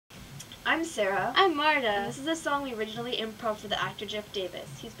I'm Sara. I'm Marta. And this is a song we originally improv for the actor Jeff Davis.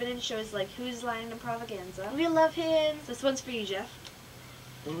 He's been in shows like Who's Line and Improvaganza. We love him. So this one's for you, Jeff.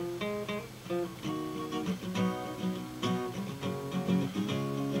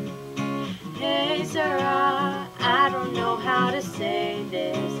 Hey Sara, I don't know how to say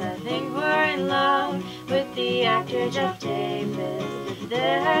this. I think we're in love with the actor Jeff Davis.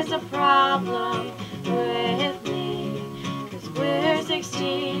 There's a problem with me, 'cause we're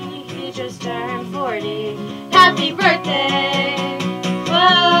 16, he just turned 40. Happy birthday!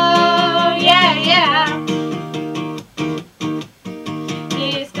 Whoa, yeah, yeah!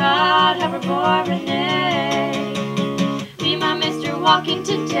 He's got Hoverboy Renee. Be my Mr. Walken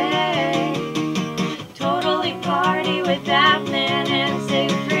today. Totally party with Batman and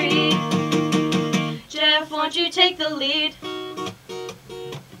Sig Freid. Jeff, won't you take the lead?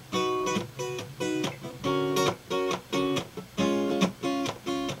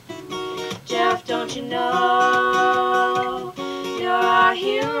 Jeff, don't you know you're our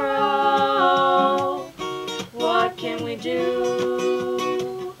hero? What can we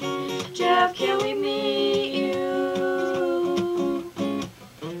do? Jeff, can we meet you?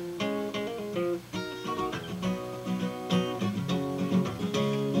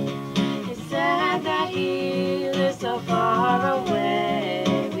 He said that he lives so far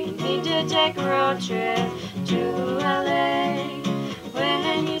away. We need to take a road trip to LA.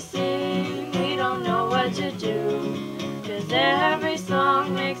 When you sing, we don't know what to do, 'cause every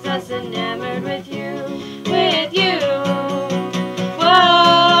song makes us enamored with you, with you.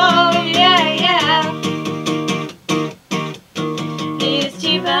 Whoa, yeah, yeah. He's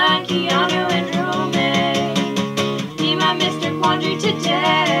Tevan, Keanu, and Rume. Be my Mr. Quandry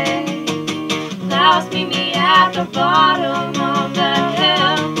today. Clouds meet me at the bottom of the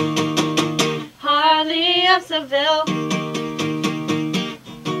hill. Hardly of Seville.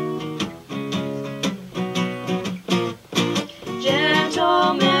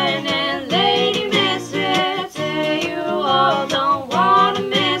 Gentlemen and lady misfits, say you all don't want to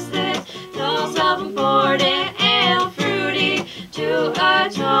miss this. So self-important and fruity, to a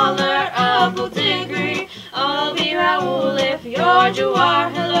tolerable degree. I'll be Raoul if you're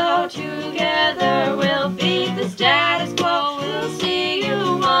Jawar. Hello, together we'll beat the status quo.